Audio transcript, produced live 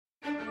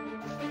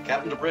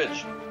Captain to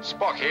bridge.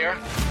 Spock here.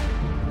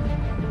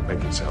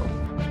 Make it so.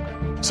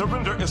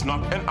 Surrender is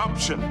not an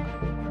option.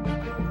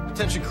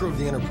 Attention crew of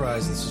the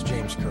Enterprise, this is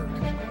James Kirk.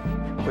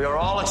 We are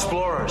all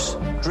explorers,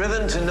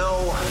 driven to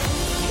know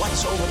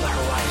what's over the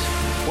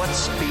horizon,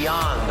 what's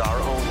beyond our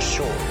own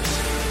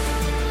shores.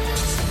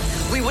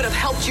 We would have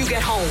helped you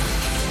get home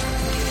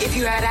if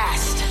you had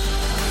asked.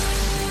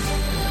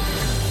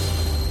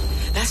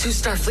 That's who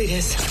Starfleet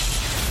is.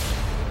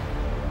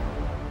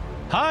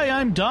 Hi,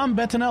 I'm Dom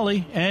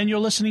Bettinelli, and you're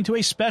listening to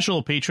a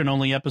special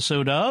patron-only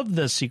episode of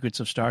The Secrets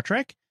of Star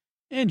Trek.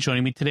 And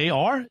joining me today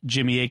are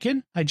Jimmy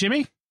Aiken. Hi,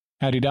 Jimmy.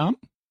 Howdy, Dom.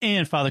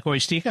 And Father Corey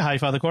Stika. Hi,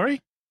 Father Corey.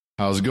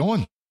 How's it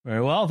going?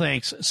 Very well,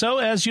 thanks. So,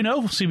 as you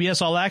know,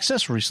 CBS All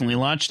Access recently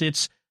launched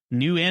its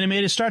new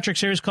animated Star Trek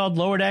series called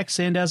Lower Decks,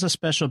 and as a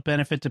special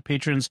benefit to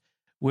patrons,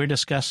 we're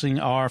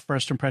discussing our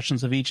first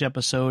impressions of each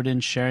episode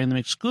and sharing them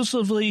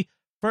exclusively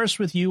first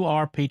with you,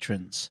 our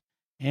patrons.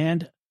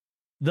 And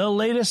the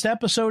latest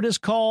episode is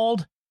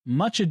called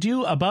Much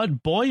Ado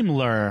About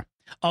Boimler.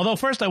 Although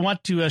first I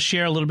want to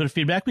share a little bit of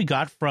feedback we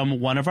got from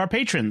one of our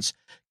patrons.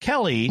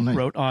 Kelly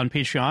wrote on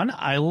Patreon,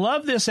 I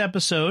love this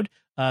episode.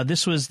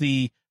 This was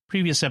the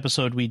previous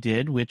episode we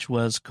did, which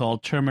was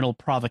called Terminal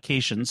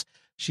Provocations.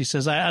 She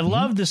says, I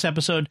love this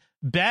episode.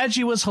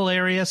 Badgie was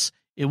hilarious.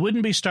 It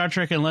wouldn't be Star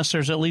Trek unless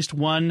there's at least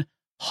one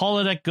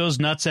Holodeck Goes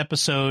Nuts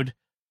episode.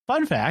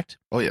 Fun fact.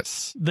 Oh,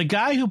 yes. The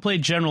guy who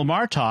played General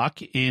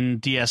Martok in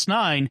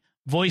DS9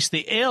 voiced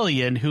the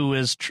alien who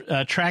was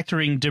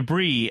tractoring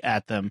debris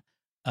at them.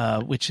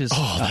 Which is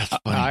that's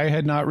funny. I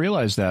had not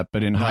realized that,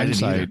 but in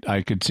hindsight,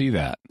 I could see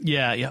that.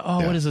 Yeah.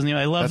 Oh, yeah. What is his name?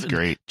 I love that's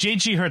great.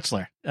 J.G.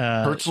 Hertzler.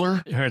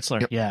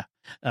 Hertzler? Yep.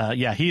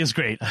 Yeah. He is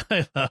great.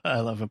 I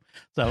love him.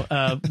 So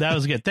that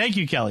was good. Thank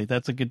you, Kelly.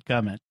 That's a good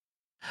comment.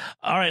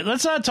 All right,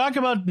 let's talk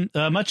about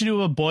Much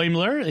Ado About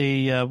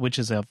Boimler, which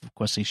is, of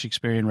course, a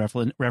Shakespearean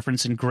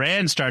reference in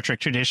grand Star Trek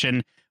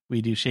tradition.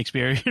 We do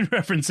Shakespearean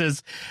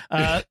references.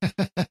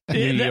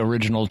 The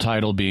original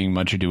title being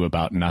Much Ado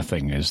About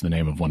Nothing is the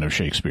name of one of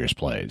Shakespeare's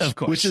plays. Of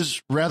course. Which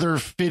is rather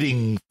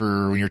fitting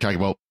for when you're talking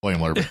about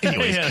Boimler. But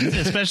anyways. Yeah,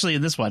 especially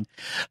in this one.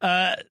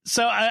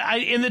 So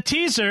in the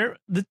teaser,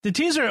 the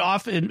teaser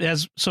often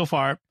has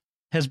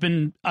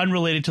been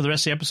unrelated to the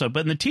rest of the episode.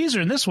 But in the teaser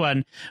in this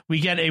one,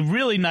 we get a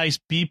really nice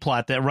B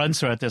plot that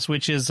runs throughout this,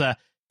 which is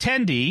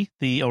Tendi,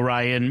 the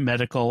Orion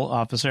medical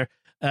officer.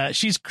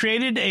 She's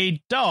created a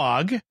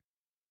dog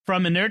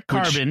from inert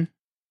carbon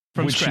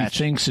from scratch. Which she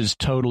thinks is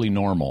totally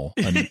normal.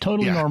 A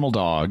totally normal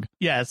dog.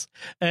 Yes.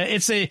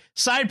 It's a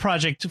side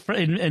project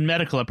in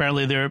medical.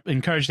 Apparently, they're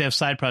encouraged to have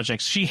side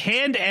projects. She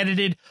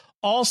hand-edited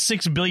all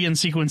 6 billion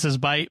sequences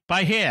by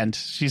hand,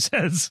 she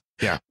says.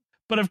 Yeah.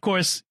 But, of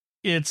course,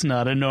 it's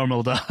not a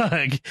normal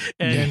dog.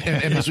 And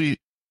as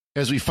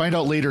we find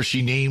out later,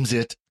 she names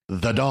it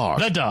the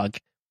dog. The dog.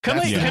 Come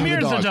here,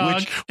 the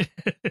dog.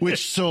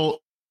 Which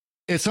so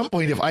at some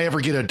point, if I ever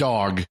get a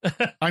dog,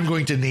 I'm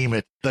going to name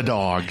it the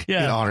dog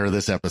in honor of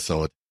this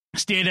episode.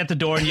 Stand at the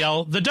door and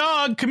yell, the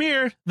dog, come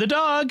here, the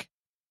dog.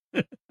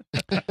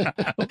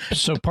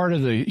 So part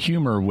of the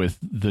humor with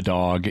the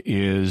dog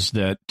is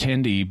that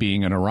Tendi,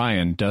 being an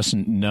Orion,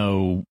 doesn't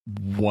know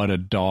what a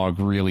dog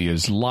really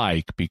is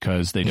like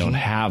because they don't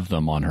have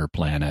them on her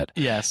planet.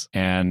 Yes.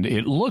 And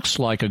it looks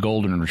like a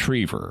golden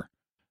retriever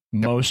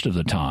most of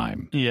the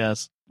time.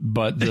 Yes.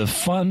 But the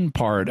fun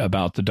part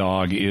about the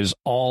dog is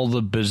all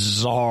the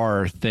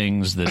bizarre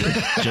things that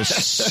it just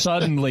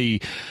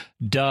suddenly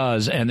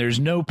does, and there's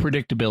no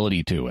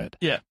predictability to it.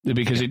 Yeah.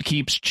 Because it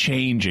keeps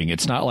changing.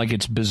 It's not like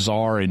it's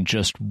bizarre in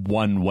just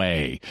one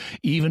way.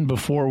 Even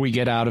before we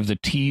get out of the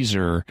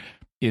teaser,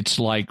 it's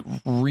like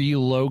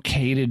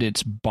relocated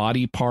its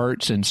body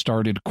parts and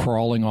started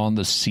crawling on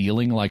the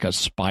ceiling like a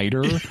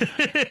spider.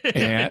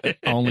 And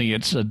only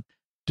it's a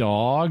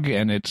dog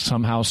and it's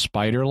somehow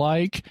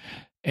spider-like.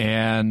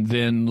 And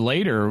then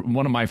later,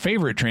 one of my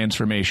favorite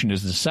transformation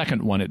is the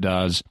second one it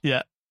does.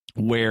 Yeah.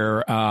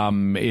 Where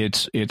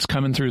it's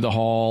coming through the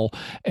hall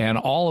and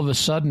all of a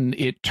sudden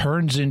it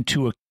turns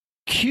into a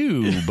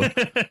cube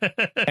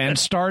and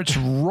starts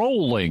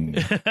rolling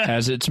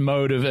as its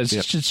mode of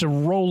it's just a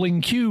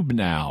rolling cube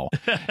now.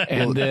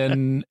 And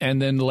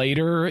then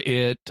later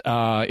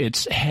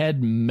its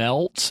head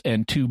melts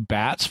and 2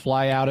 bats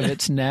fly out of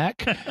its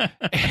neck.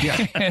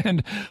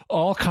 And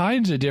all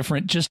kinds of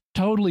different just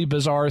totally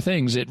bizarre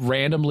things. It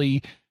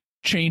randomly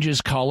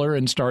changes color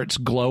and starts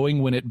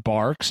glowing when it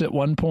barks at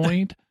one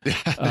point.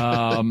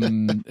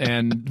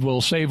 And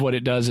we'll save what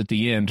it does at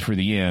the end for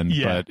the end.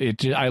 Yeah.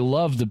 But I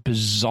love the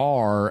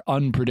bizarre,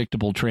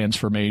 unpredictable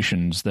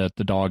transformations that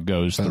the dog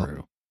goes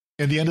through.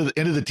 And the end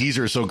of the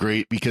teaser is so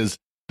great because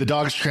the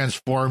dog's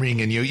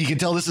transforming, and you can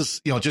tell this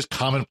is just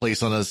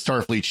commonplace on a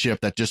Starfleet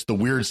ship, that just the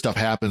weird stuff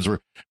happens where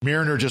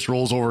Mariner just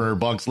rolls over in her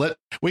bunks.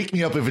 Wake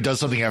me up if it does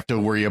something I have to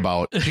worry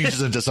about.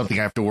 Changes into something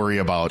I have to worry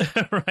about.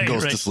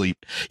 Goes to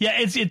sleep. Yeah,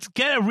 it's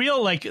get a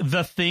real like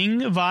The Thing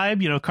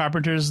vibe.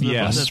 Carpenter's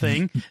the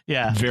Thing.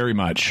 Yeah, very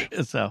much.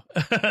 So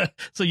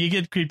you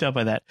get creeped out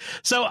by that.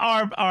 So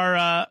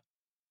our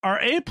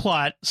A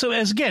plot. So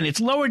as again, it's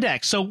Lower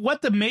Decks. So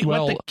what the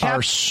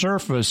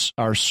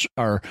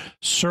our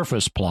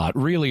surface plot,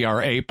 really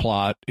our A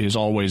plot is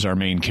always our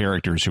main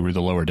characters who are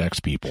the Lower Decks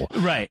people,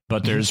 right?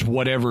 But there's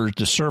whatever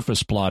the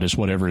surface plot is,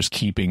 whatever is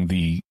keeping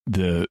the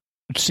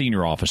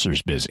senior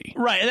officers busy,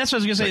 right? And that's what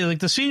I was gonna say. Like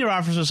the senior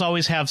officers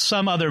always have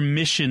some other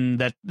mission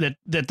that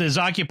is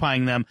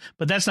occupying them,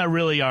 but that's not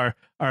really our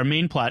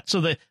main plot. So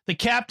the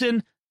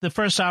captain, the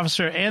first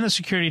officer, and the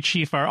security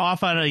chief are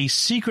off on a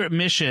secret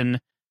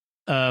mission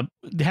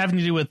having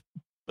to do with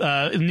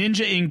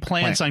ninja-ing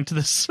plants onto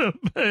the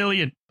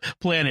alien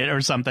planet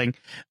or something.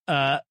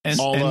 And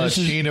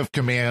Chain of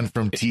Command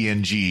from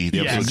TNG,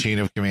 the episode Chain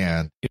of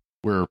Command,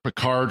 where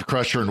Picard,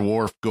 Crusher, and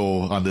Worf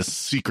go on this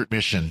secret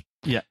mission.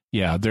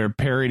 Yeah, they're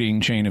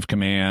parodying Chain of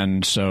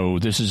Command, so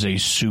this is a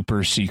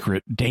super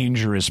secret,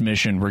 dangerous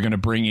mission. We're going to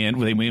bring in,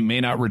 they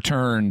may not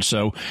return,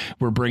 so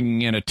we're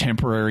bringing in a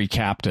temporary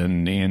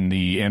captain in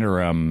the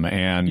interim,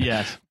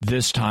 and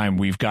this time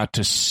we've got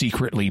to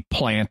secretly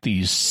plant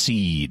these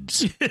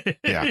seeds.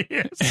 Yeah.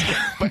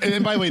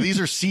 And by the way, these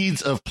are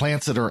seeds of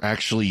plants that are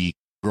actually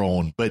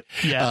grown, but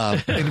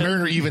and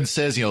Mariner even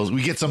says,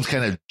 we get some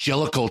kind of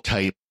Jellicoe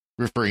type,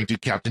 referring to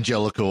Captain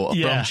Jellicoe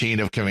from Chain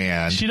of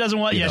Command. She doesn't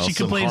want, she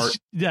complains,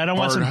 I don't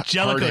want some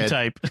Jellicoe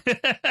type.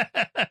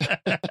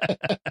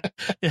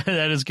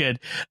 That is good.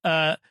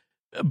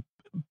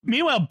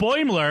 Meanwhile,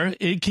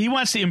 Boimler, he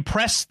wants to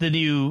impress the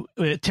new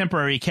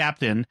temporary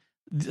captain.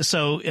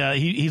 So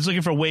he's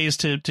looking for ways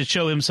to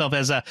show himself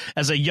as a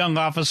young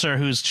officer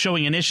who's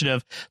showing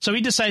initiative. So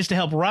he decides to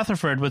help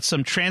Rutherford with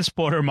some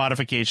transporter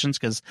modifications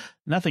because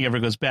nothing ever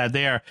goes bad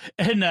there.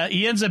 And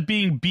he ends up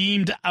being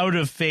beamed out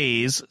of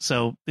phase.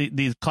 So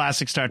the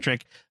classic Star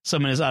Trek,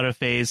 someone is out of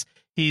phase.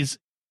 He's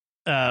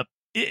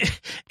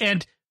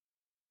and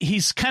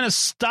he's kind of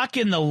stuck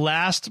in the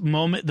last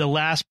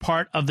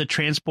part of the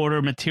transporter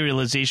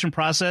materialization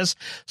process.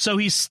 So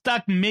he's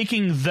stuck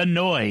making the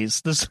noise,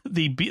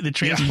 the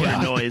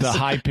transporter noise, the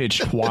high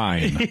pitched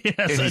whine.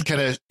 And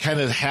he's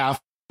kind of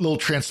half little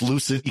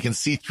translucent. You can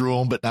see through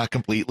him, but not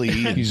completely.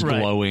 He's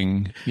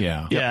glowing.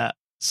 Yeah.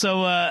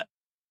 So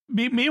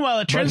meanwhile,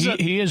 it turns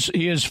out he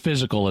is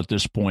physical at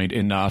this point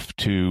enough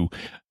to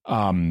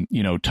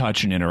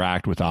touch and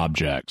interact with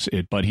objects,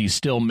 but he's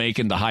still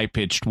making the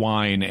high-pitched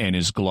whine and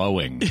is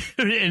glowing.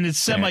 And it's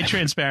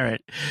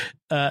semi-transparent.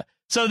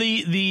 So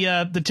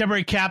the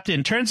temporary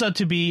captain turns out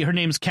to be, her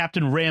name's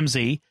Captain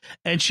Ramsey,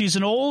 and she's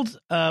an old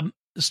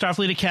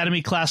Starfleet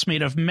Academy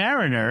classmate of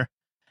Mariner.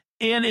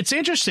 And it's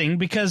interesting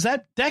because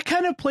that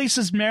kind of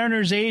places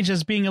Mariner's age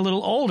as being a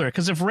little older,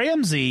 because if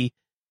Ramsey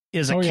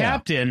is a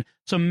captain,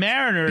 so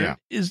Mariner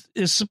is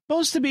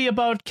supposed to be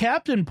about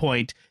captain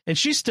point, and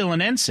she's still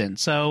an ensign.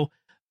 So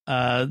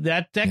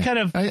that kind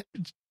of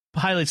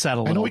highlights that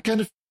a little. I know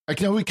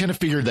we kind of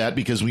figured that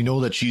because we know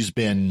that she's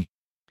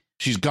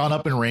gone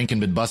up in rank and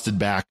been busted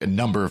back a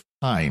number of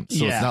times.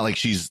 So it's not like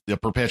she's the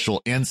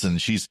perpetual ensign.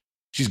 She's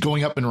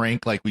going up in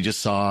rank, like we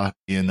just saw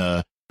in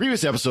a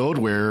previous episode,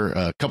 where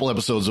a couple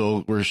episodes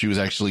ago, where she was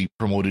actually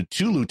promoted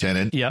to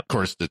lieutenant. Of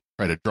course, to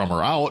try to drum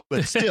her out,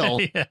 but still.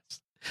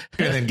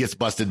 And then gets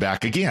busted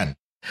back again.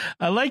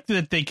 I like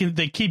that they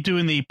keep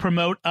doing the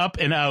promote up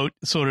and out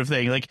sort of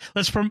thing. Like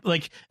let's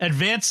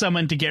advance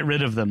someone to get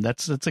rid of them.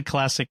 That's a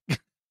classic.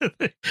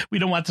 We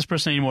don't want this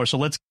person anymore, so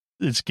let's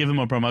give him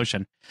a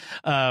promotion.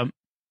 But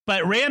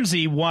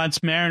Ramsey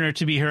wants Mariner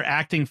to be her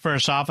acting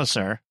first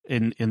officer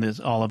in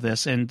all of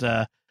this, and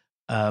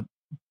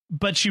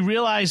but she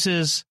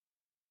realizes.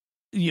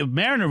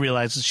 Mariner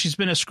realizes she's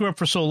been a screw up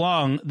for so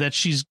long that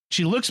she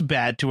looks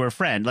bad to her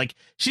friend. Like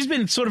she's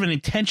been sort of an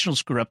intentional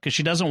screw up because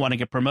she doesn't want to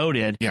get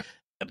promoted. Yeah.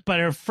 But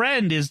her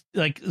friend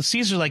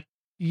sees her like,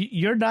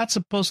 you're not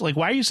supposed to,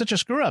 why are you such a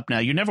screw up now?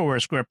 You never were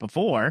a screw up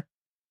before.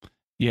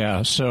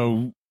 Yeah.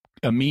 So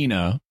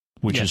Amina,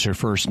 which is her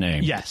first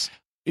name,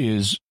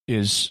 is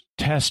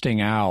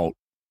testing out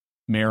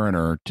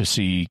Mariner to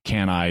see,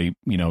 can I,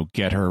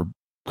 get her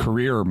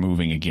career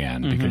moving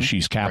again, because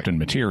she's captain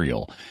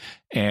material,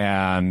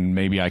 and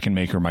maybe I can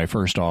make her my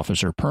first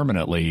officer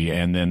permanently,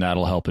 and then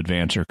that'll help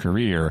advance her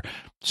career.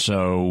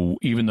 So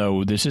even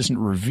though this isn't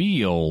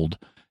revealed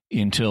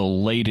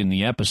until late in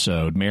the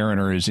episode,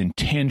 Mariner is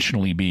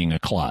intentionally being a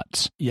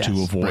klutz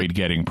to avoid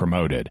getting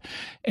promoted.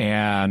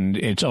 And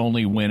it's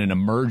only when an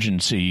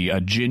emergency, a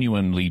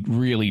genuinely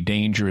really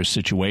dangerous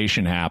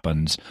situation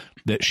happens,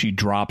 that she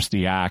drops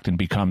the act and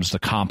becomes the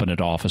competent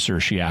officer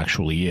she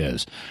actually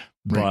is.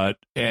 But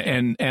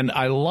and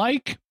I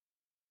like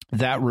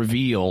that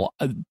reveal.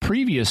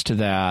 Previous to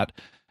that,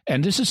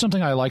 and this is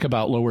something I like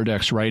about Lower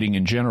Decks writing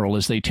in general,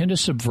 is they tend to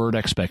subvert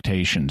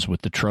expectations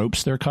with the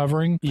tropes they're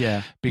covering.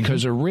 Yeah.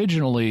 Because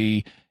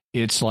originally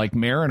it's like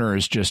Mariner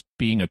is just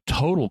being a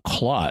total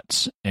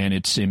klutz, and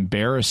it's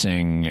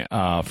embarrassing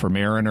for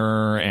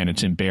Mariner, and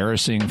it's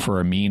embarrassing for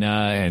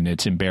Amina, and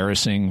it's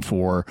embarrassing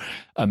for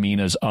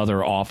Amina's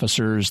other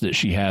officers that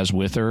she has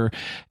with her.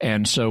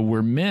 And so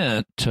we're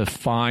meant to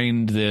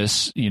find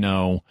this,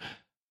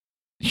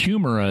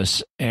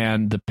 humorous,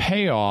 and the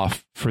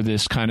payoff for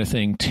this kind of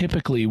thing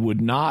typically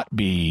would not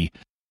be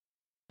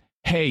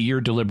hey,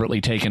 you're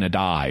deliberately taking a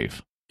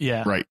dive.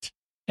 Yeah. Right.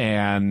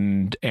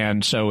 And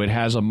so it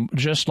has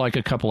just like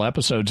a couple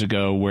episodes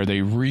ago where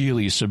they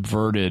really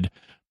subverted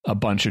a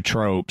bunch of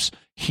tropes.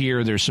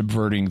 Here they're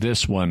subverting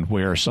this one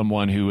where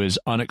someone who is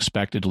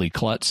unexpectedly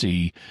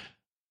klutzy,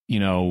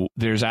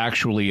 there's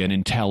actually an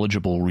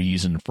intelligible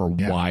reason for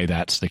why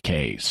that's the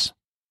case.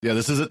 Yeah,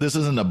 this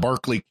isn't a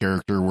Barkley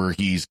character where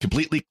he's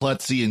completely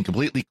klutzy and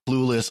completely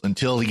clueless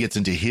until he gets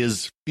into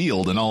his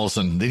field, and all of a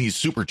sudden then he's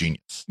super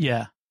genius.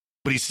 Yeah.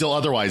 But he's still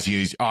otherwise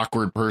he's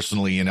awkward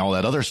personally and all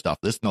that other stuff.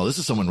 This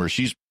is someone where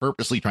she's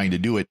purposely trying to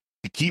do it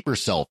to keep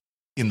herself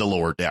in the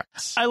lower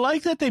decks. I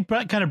like that they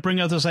kind of bring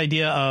out this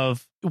idea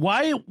of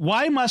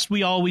why must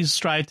we always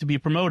strive to be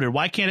promoted?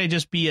 Why can't I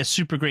just be a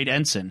super great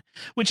ensign?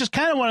 Which is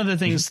kind of one of the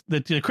things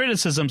that the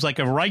criticisms like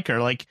of Riker,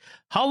 like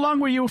how long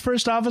were you a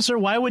first officer?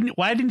 Why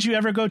didn't you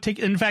ever go take?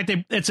 In fact,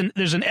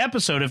 there's an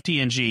episode of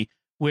TNG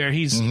where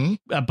he's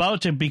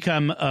about to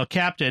become a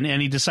captain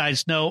and he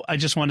decides, no, I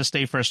just want to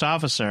stay first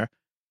officer.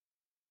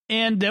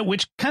 And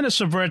which kind of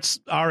subverts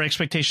our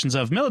expectations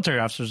of military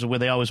officers where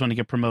they always want to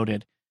get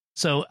promoted.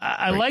 So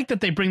I like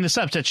that they bring this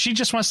up, that she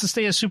just wants to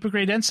stay a super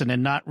great ensign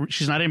and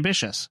she's not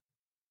ambitious.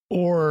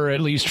 Or at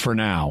least for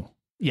now.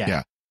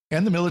 Yeah.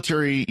 And the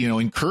military,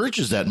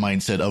 encourages that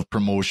mindset of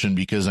promotion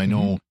because I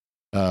know,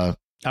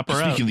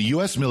 speaking of the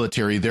U.S.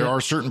 military, there are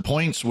certain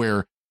points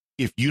where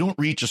if you don't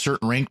reach a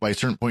certain rank by a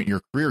certain point in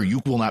your career,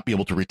 you will not be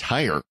able to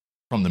retire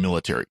from the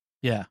military.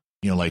 Yeah.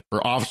 Like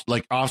for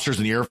officers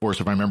in the Air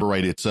Force, if I remember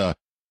right, it's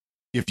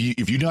if you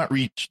do not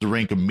reach the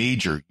rank of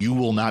major, you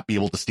will not be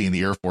able to stay in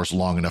the Air Force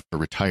long enough to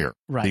retire.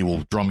 Right. They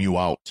will drum you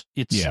out.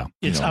 It's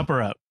up or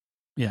out.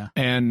 Yeah.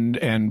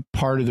 And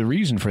part of the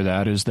reason for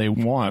that is they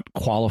want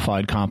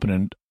qualified,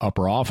 competent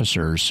upper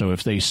officers. So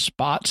if they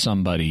spot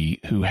somebody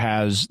who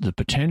has the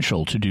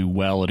potential to do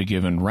well at a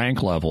given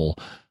rank level,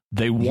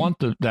 they want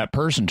that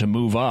person to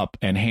move up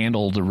and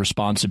handle the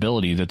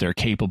responsibility that they're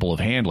capable of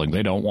handling.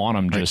 They don't want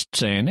them just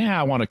saying,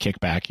 I want to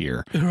kick back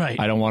here. Right.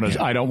 I don't want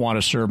to. I don't want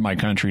to serve my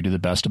country to the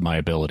best of my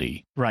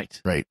ability.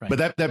 Right.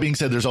 But that being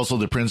said, there's also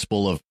the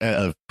principle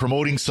of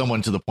promoting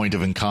someone to the point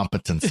of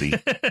incompetency.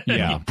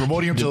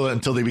 Promoting them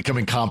until they become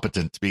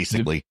incompetent,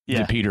 basically.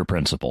 The Peter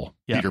principle.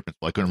 Yeah. Peter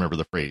principle. I couldn't remember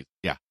the phrase.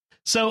 Yeah.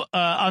 So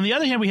on the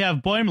other hand, we have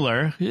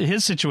Boimler,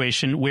 his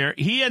situation where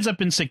he ends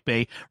up in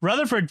sickbay.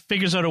 Rutherford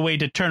figures out a way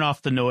to turn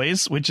off the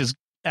noise, which is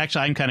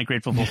actually I'm kind of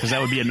grateful for because that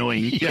would be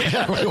annoying.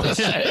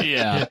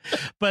 Yeah.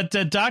 But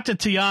Dr.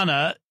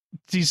 Tiana,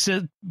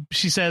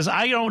 she says,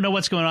 I don't know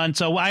what's going on,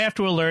 so I have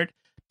to alert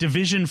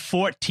Division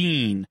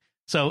 14.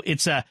 So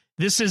it's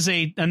this is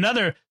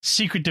another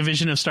secret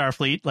division of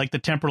Starfleet, like the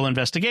temporal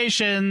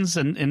investigations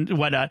and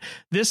whatnot.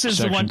 This is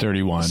Section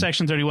 31.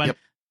 Section 31. Yep.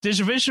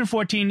 Division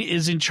 14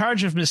 is in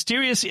charge of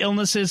mysterious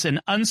illnesses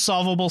and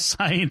unsolvable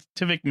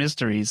scientific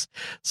mysteries.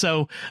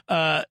 So,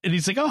 and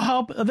he's like,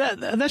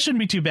 that shouldn't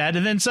be too bad.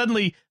 And then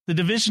suddenly the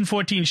Division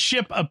 14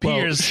 ship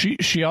appears. Well,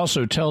 she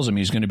also tells him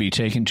he's going to be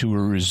taken to a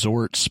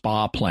resort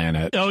spa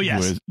planet. Oh,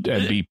 yes.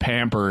 And be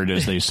pampered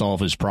as they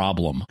solve his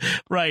problem.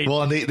 Right.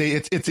 Well, and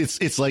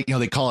it's like,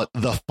 they call it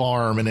the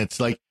farm, and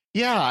it's like,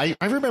 yeah,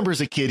 I remember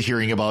as a kid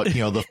hearing about,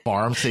 the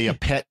farm, say a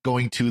pet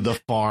going to the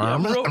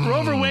farm. Yeah,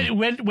 Rover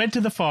went to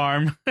the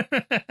farm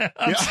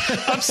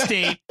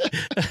upstate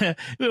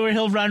where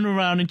he'll run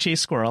around and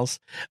chase squirrels.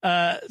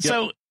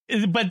 So,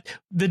 but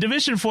the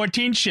Division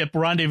 14 ship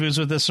rendezvous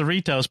with the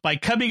Cerritos by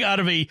coming out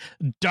of a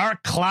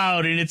dark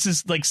cloud, and it's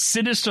this like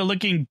sinister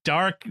looking,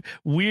 dark,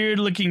 weird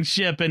looking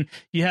ship. And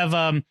you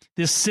have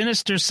this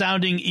sinister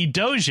sounding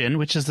Edosian,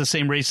 which is the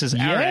same race as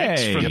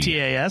Arax from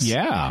TAS.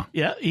 Yeah.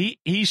 Yeah.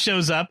 He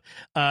shows up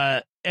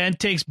and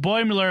takes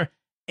Boimler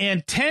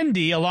and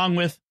Tendi along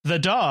with the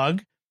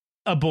dog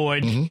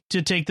aboard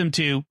to take them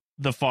to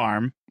the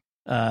farm.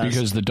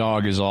 Because the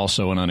dog is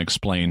also an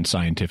unexplained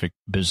scientific,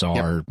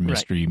 bizarre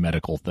mystery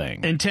medical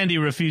thing. And Tendi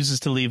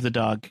refuses to leave the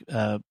dog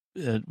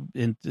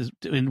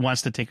and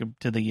wants to take him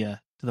to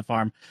the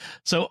farm.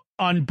 So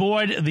on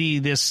board I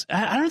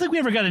don't think we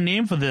ever got a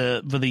name for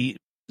the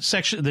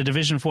section, the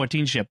Division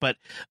 14 ship, but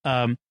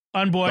on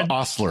board the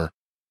Osler.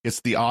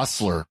 It's the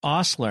Osler.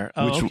 Osler.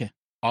 Oh, okay.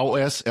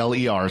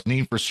 Osler is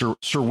named for Sir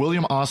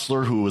William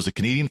Osler, who was a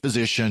Canadian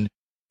physician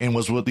and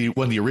was one of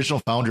the original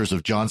founders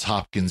of Johns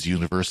Hopkins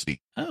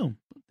University. Oh,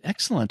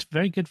 excellent.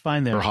 Very good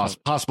find there. Or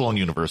hospital and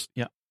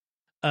university.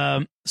 Yeah.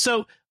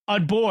 So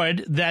on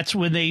board, that's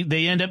when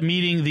they end up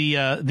meeting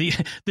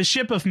the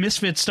ship of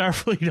misfit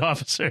Starfleet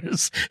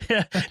officers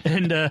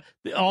and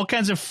all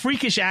kinds of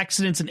freakish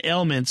accidents and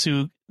ailments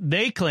who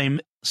they claim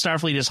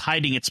Starfleet is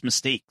hiding its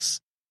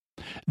mistakes.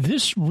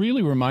 This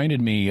really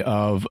reminded me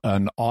of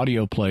an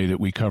audio play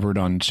that we covered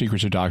on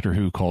Secrets of Doctor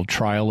Who called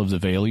Trial of the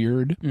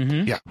Valeyard,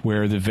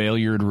 where the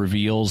Valeyard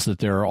reveals that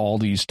there are all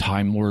these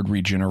Time Lord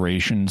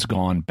regenerations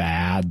gone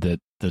bad that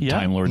the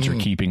Time Lords are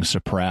keeping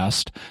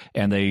suppressed,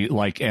 and they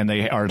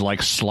are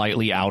like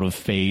slightly out of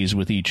phase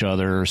with each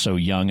other, so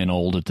young and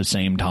old at the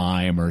same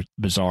time, or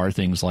bizarre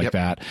things like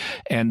that.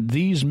 And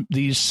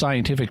these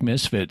scientific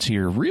misfits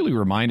here really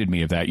reminded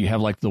me of that. You have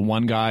like the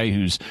one guy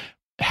who's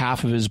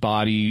half of his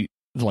body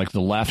like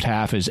the left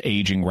half is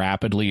aging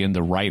rapidly and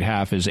the right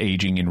half is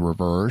aging in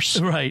reverse.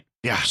 Right.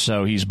 Yeah.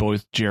 So he's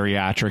both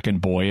geriatric and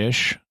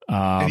boyish.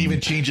 And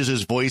even changes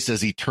his voice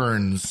as he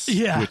turns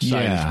which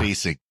side he's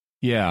facing.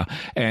 Yeah.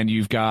 And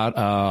you've got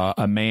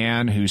a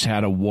man who's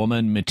had a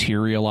woman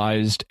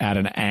materialized at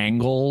an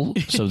angle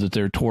so that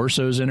their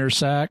torsos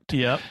intersect.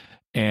 Yep.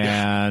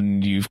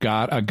 And you've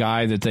got a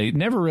guy that they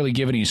never really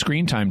give any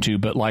screen time to,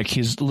 but like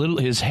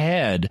his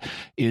head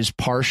is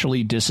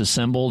partially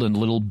disassembled and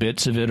little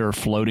bits of it are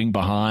floating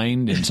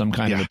behind in some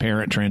kind of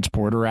apparent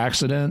transporter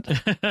accident.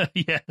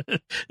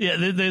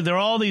 They're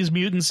all these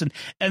mutants,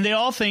 and they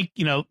all think,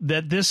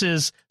 that this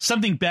is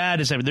something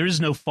bad is happening. There is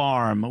no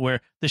farm,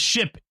 where the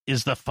ship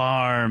is the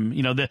farm,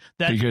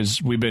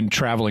 because we've been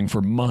traveling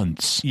for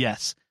months.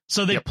 Yes.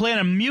 So they plan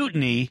a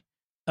mutiny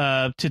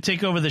to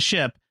take over the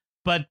ship.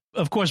 But,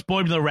 of course,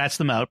 Boimler rats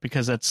them out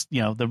because that's,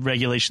 the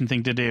regulation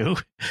thing to do.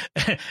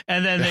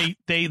 And then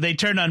they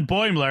turn on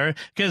Boimler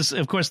because,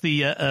 of course,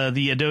 the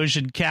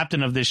Adosian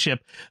captain of this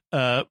ship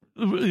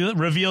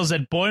reveals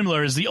that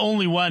Boimler is the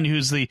only one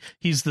he's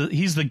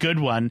the good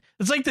one.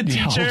 It's like the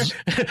teacher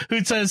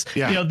who says,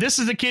 this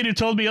is the kid who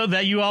told me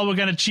that you all were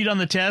going to cheat on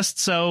the test,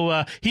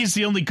 so he's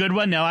the only good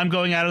one. Now I'm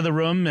going out of the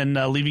room and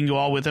leaving you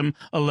all with him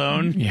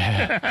alone.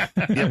 Yeah.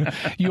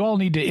 You all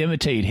need to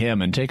imitate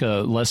him and take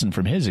a lesson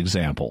from his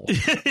example.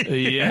 Well,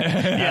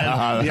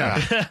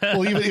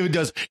 even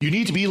does. You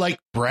need to be like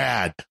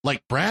Brad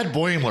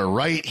Boimler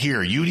right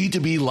here. You need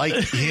to be like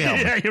him.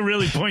 Yeah, he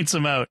really points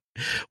him out.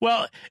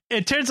 Well,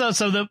 it turns out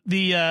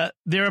they're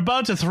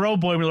about to throw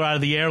Boimler out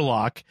of the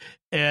airlock,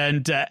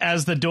 and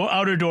as the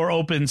outer door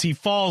opens, he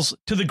falls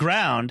to the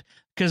ground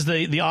because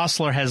the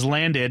Ostler has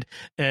landed.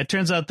 It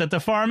turns out that the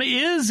farm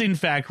is in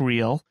fact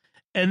real,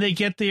 and they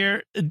get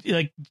there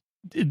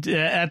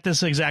at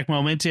this exact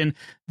moment, and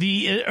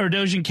the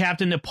Erdosian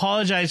captain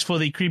apologized for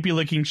the creepy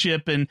looking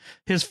ship and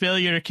his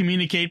failure to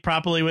communicate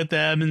properly with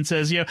them, and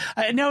says, in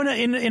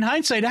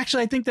hindsight,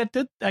 actually, I think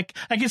that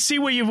I can see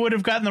where you would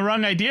have gotten the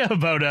wrong idea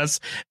about us.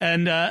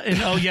 And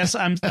oh yes,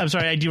 I'm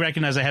sorry, I do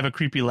recognize I have a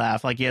creepy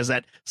laugh. Like he has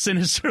that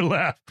sinister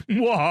laugh.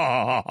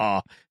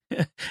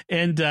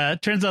 And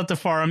turns out the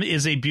farm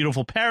is a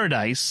beautiful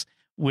paradise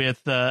where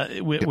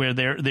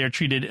they're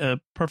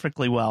treated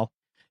perfectly well.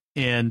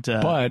 And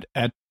but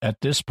at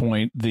this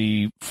point,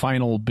 the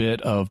final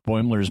bit of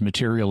Boimler's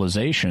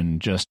materialization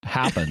just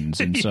happens,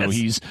 and so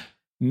he's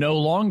no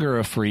longer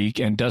a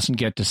freak and doesn't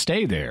get to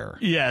stay there.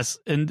 Yes,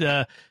 and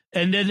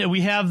then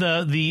we have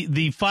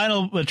the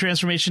final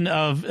transformation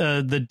of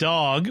the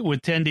dog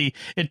with Tendi,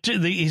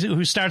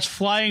 who starts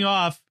flying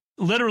off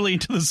literally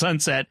into the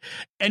sunset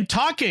and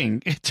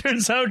talking. It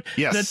turns out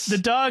that the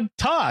dog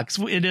talks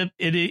in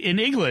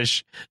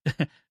English,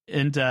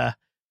 and.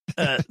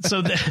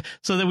 So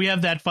that we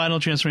have that final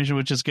transformation,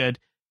 which is good.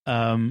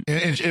 And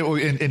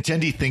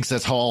Tendi thinks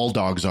that's how all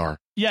dogs are.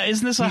 Yeah,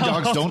 isn't this how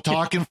dogs don't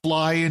talk and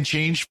fly and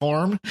change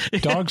form?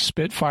 Dogs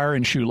spit fire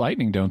and shoot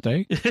lightning, don't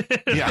they?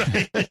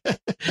 Yeah.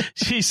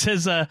 She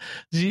says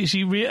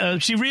she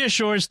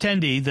reassures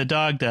Tendi, the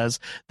dog does,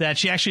 that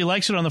she actually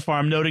likes it on the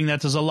farm, noting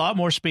that there's a lot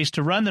more space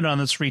to run than on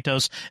the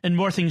Cerritos and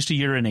more things to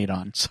urinate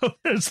on. So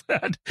there's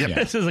that. Yep.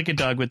 This is like a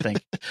dog would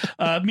think.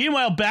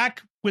 Meanwhile,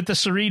 back with the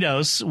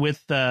Cerritos,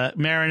 with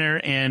Mariner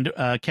and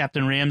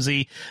Captain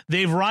Ramsey,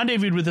 they've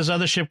rendezvoused with this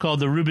other ship called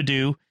the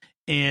Rubidou,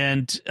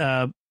 and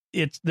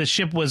the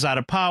ship was out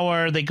of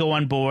power. They go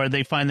on board.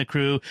 They find the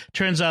crew.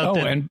 Turns out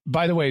and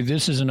by the way,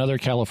 this is another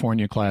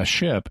California class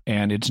ship,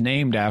 and it's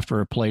named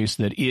after a place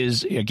that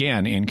is,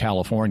 again, in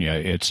California.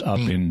 It's up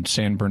in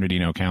San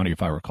Bernardino County,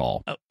 if I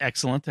recall. Oh,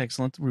 excellent.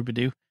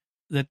 Rubidou.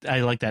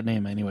 I like that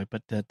name anyway,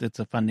 but it's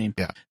a fun name.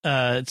 Yeah.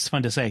 It's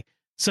fun to say.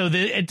 So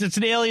it's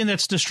an alien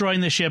that's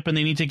destroying the ship, and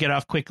they need to get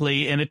off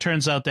quickly. And it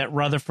turns out that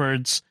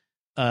Rutherford's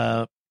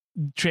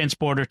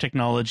transporter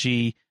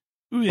technology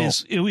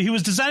he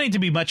was designing to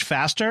be much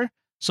faster.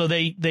 So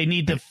they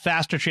need the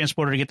faster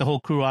transporter to get the whole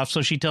crew off.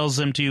 So she tells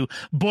them to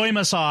boim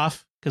us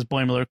off, because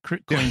Boimler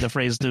coined the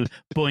phrase to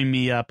boim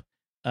me up.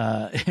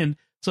 And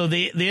so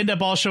they end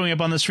up all showing up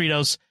on the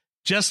Cerritos,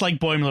 just like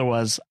Boimler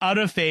was, out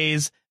of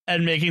phase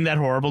and making that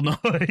horrible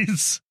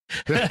noise.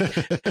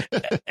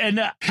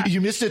 And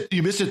you missed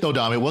it though,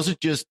 Dom. It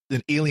wasn't just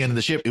an alien in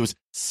the ship. It was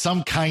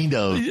some kind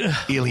of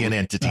alien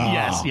entity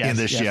in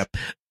the ship.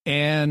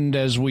 And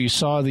as we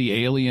saw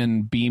the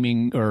alien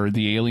beaming, or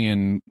the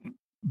alien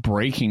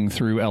breaking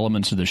through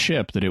elements of the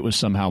ship that it was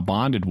somehow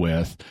bonded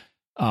with,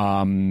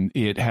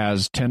 it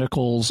has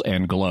tentacles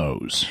and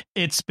glows.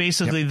 It's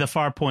basically the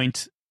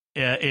Farpoint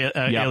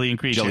alien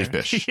creature.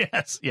 Jellyfish.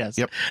 Yes.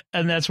 Yep.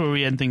 And that's where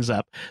we end things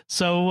up.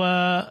 So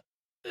I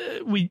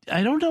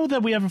don't know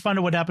that we ever found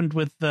out what happened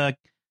with the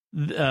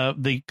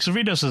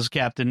Cerritos'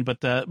 captain,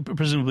 but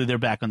presumably they're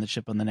back on the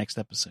ship on the next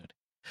episode.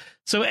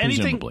 So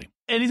anything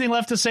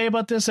left to say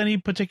about this? Any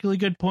particularly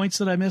good points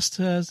that I missed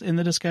in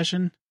the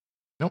discussion?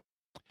 Nope.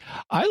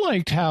 I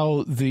liked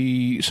how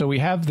so we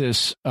have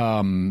this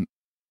A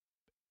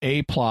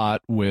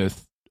plot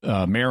with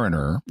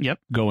Mariner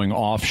going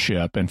off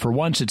ship. And for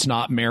once, it's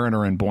not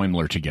Mariner and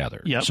Boimler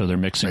together. So they're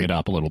mixing it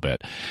up a little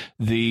bit.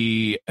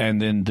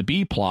 And then the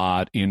B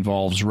plot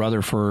involves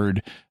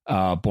Rutherford,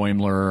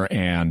 Boimler,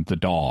 and the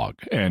dog,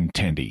 and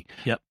Tendi.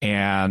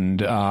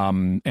 And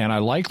I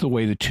like the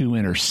way the two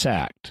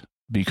intersect,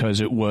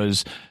 because it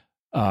was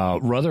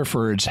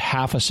Rutherford's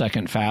half a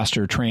second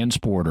faster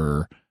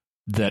transporter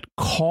that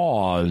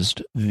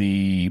caused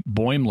the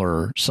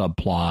Boimler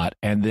subplot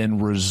and then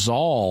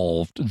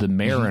resolved the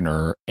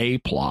Mariner A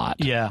plot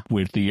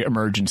with the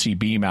emergency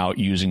beam out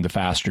using the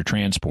faster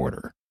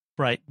transporter.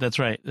 Right. That's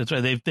right.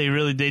 They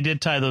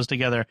did tie those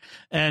together.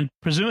 And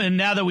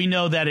now that we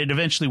know that it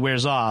eventually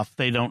wears off,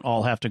 they don't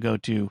all have to go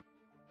to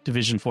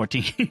Division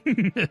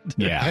 14.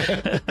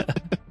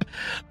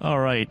 All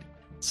right.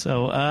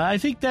 So I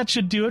think that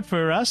should do it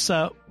for us.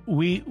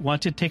 We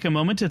want to take a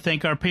moment to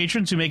thank our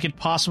patrons who make it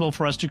possible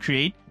for us to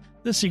create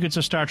The Secrets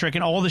of Star Trek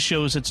and all the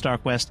shows at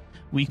StarQuest.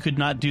 We could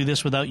not do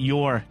this without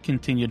your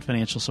continued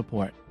financial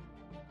support.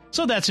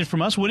 So that's it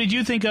from us. What did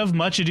you think of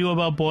Much Ado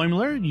About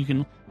Boimler? You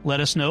can let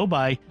us know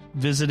by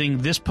visiting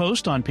this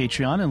post on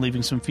Patreon and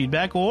leaving some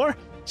feedback, or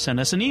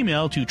send us an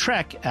email to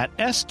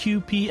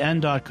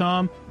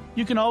trek@sqpn.com.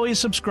 You can always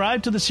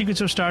subscribe to The Secrets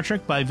of Star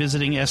Trek by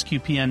visiting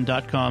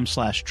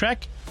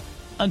sqpn.com/trek.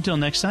 Until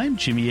next time,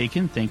 Jimmy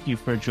Aiken, thank you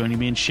for joining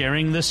me and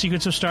sharing The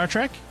Secrets of Star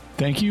Trek.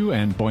 Thank you,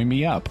 and boim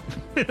me up.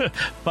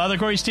 Father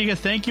Corey Stiga,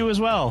 thank you as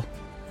well.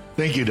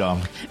 Thank you,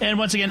 Dom. And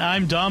once again,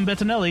 I'm Dom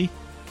Bettinelli.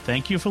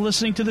 Thank you for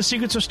listening to The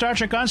Secrets of Star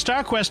Trek on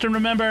StarQuest, and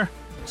remember,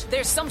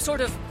 there's some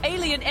sort of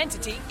alien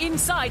entity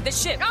inside the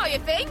ship. Oh, you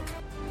think?